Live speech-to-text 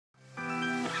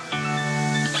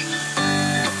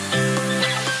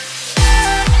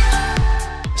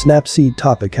Snapseed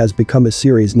topic has become a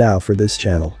series now for this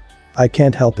channel. I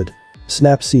can't help it.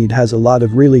 Snapseed has a lot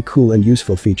of really cool and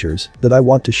useful features that I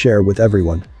want to share with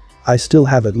everyone. I still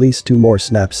have at least 2 more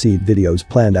Snapseed videos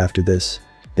planned after this.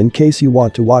 In case you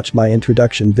want to watch my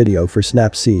introduction video for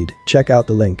Snapseed, check out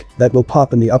the link that will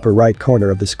pop in the upper right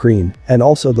corner of the screen, and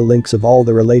also the links of all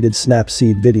the related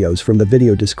Snapseed videos from the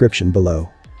video description below.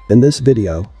 In this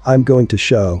video, I'm going to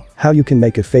show how you can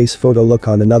make a face photo look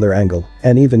on another angle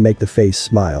and even make the face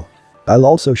smile. I'll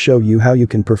also show you how you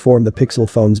can perform the Pixel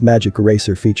phone's magic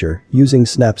eraser feature using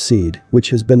Snapseed, which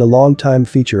has been a long-time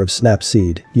feature of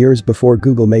Snapseed, years before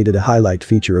Google made it a highlight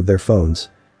feature of their phones.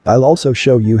 I'll also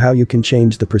show you how you can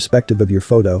change the perspective of your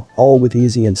photo, all with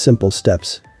easy and simple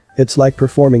steps. It's like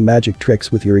performing magic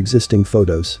tricks with your existing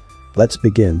photos. Let's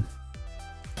begin.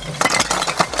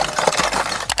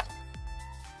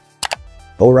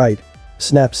 Alright.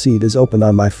 Snapseed is open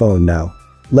on my phone now.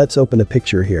 Let's open a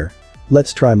picture here.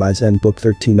 Let's try my ZenBook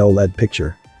 13 OLED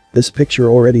picture. This picture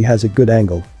already has a good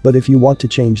angle, but if you want to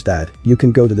change that, you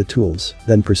can go to the tools,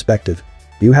 then perspective.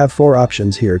 You have 4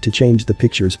 options here to change the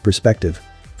picture's perspective.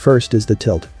 First is the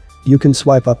tilt. You can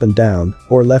swipe up and down,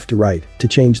 or left to right, to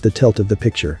change the tilt of the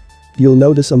picture. You'll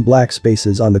notice some black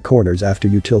spaces on the corners after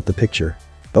you tilt the picture.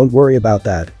 Don't worry about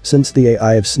that, since the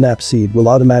AI of Snapseed will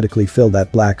automatically fill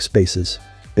that black spaces.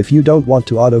 If you don't want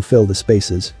to autofill the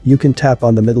spaces, you can tap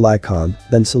on the middle icon,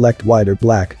 then select white or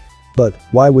black. But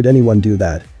why would anyone do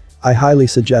that? I highly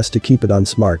suggest to keep it on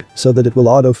smart so that it will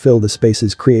autofill the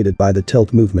spaces created by the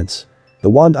tilt movements. The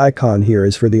wand icon here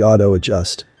is for the auto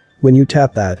adjust. When you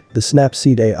tap that, the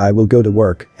Snapseed AI will go to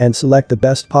work and select the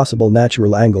best possible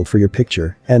natural angle for your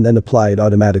picture and then apply it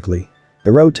automatically.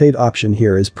 The rotate option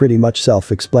here is pretty much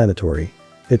self-explanatory.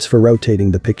 It's for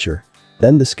rotating the picture.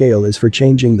 Then the scale is for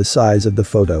changing the size of the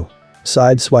photo.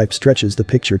 Side swipe stretches the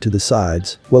picture to the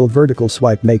sides, while vertical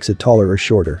swipe makes it taller or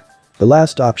shorter. The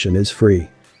last option is free.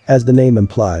 As the name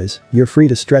implies, you're free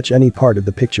to stretch any part of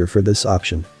the picture for this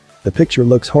option. The picture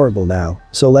looks horrible now,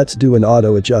 so let's do an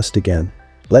auto adjust again.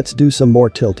 Let's do some more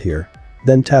tilt here.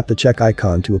 Then tap the check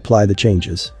icon to apply the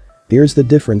changes. Here's the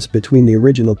difference between the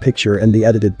original picture and the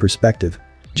edited perspective.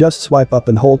 Just swipe up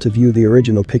and hold to view the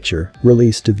original picture,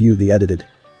 release to view the edited.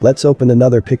 Let's open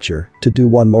another picture to do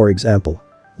one more example.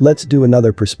 Let's do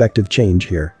another perspective change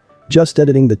here. Just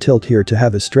editing the tilt here to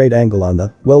have a straight angle on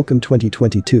the Welcome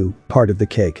 2022 part of the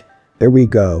cake. There we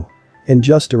go. In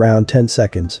just around 10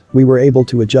 seconds, we were able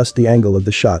to adjust the angle of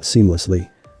the shot seamlessly.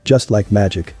 Just like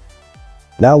magic.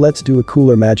 Now let's do a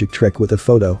cooler magic trick with a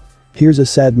photo. Here's a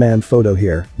sad man photo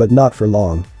here, but not for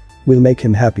long. We'll make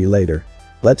him happy later.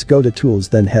 Let's go to tools,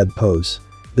 then head pose.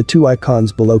 The 2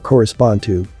 icons below correspond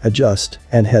to adjust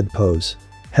and head pose.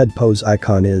 Head pose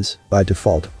icon is, by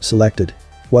default, selected.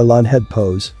 While on head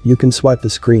pose, you can swipe the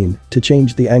screen to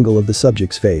change the angle of the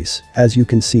subject's face, as you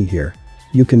can see here.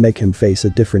 You can make him face a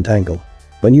different angle.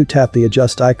 When you tap the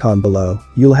adjust icon below,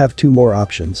 you'll have 2 more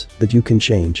options that you can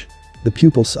change. The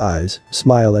pupil size,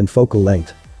 smile and focal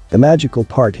length. The magical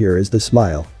part here is the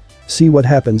smile. See what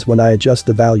happens when I adjust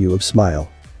the value of smile.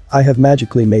 I have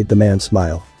magically made the man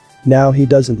smile. Now he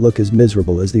doesn't look as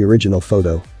miserable as the original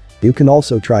photo. You can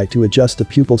also try to adjust the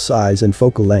pupil size and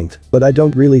focal length, but I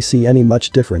don't really see any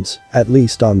much difference, at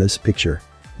least on this picture.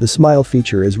 The smile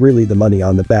feature is really the money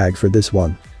on the bag for this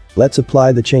one. Let's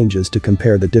apply the changes to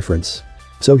compare the difference.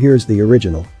 So here's the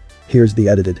original. Here's the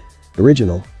edited.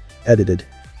 Original. Edited.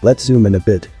 Let's zoom in a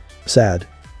bit. Sad.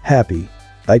 Happy.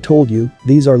 I told you,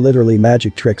 these are literally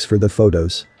magic tricks for the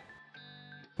photos.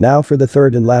 Now for the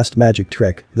third and last magic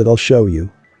trick that I'll show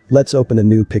you. Let's open a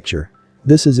new picture.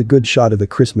 This is a good shot of a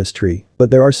Christmas tree,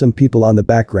 but there are some people on the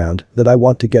background that I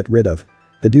want to get rid of.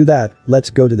 To do that, let's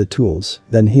go to the tools,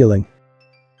 then healing.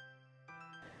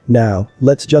 Now,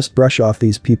 let's just brush off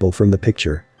these people from the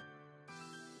picture.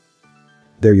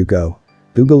 There you go.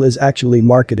 Google is actually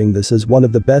marketing this as one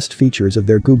of the best features of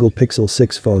their Google Pixel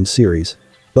 6 phone series.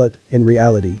 But, in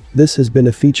reality, this has been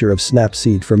a feature of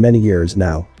Snapseed for many years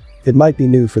now. It might be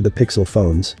new for the Pixel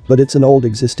phones, but it's an old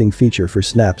existing feature for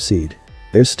Snapseed.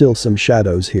 There's still some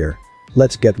shadows here.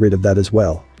 Let's get rid of that as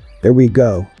well. There we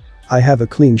go. I have a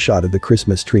clean shot of the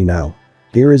Christmas tree now.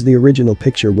 Here is the original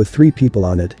picture with 3 people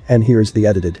on it, and here's the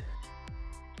edited.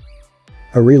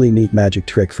 A really neat magic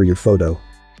trick for your photo.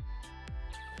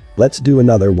 Let's do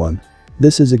another one.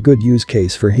 This is a good use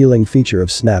case for healing feature of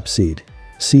Snapseed.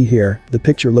 See here, the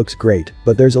picture looks great,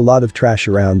 but there's a lot of trash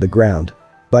around the ground.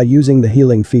 By using the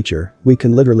healing feature, we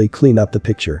can literally clean up the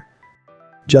picture.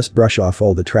 Just brush off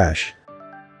all the trash.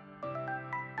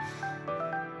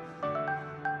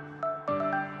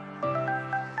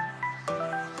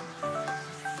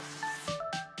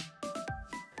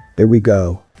 There we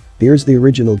go. Here's the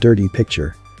original dirty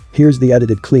picture. Here's the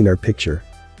edited cleaner picture.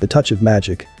 The touch of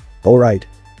magic. Alright.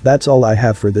 That's all I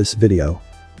have for this video.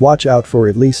 Watch out for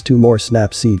at least 2 more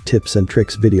Snapseed tips and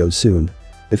tricks videos soon.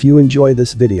 If you enjoy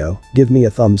this video, give me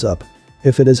a thumbs up.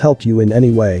 If it has helped you in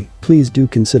any way, please do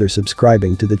consider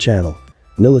subscribing to the channel.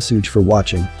 Nilasuj for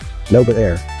watching. Nova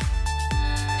Air.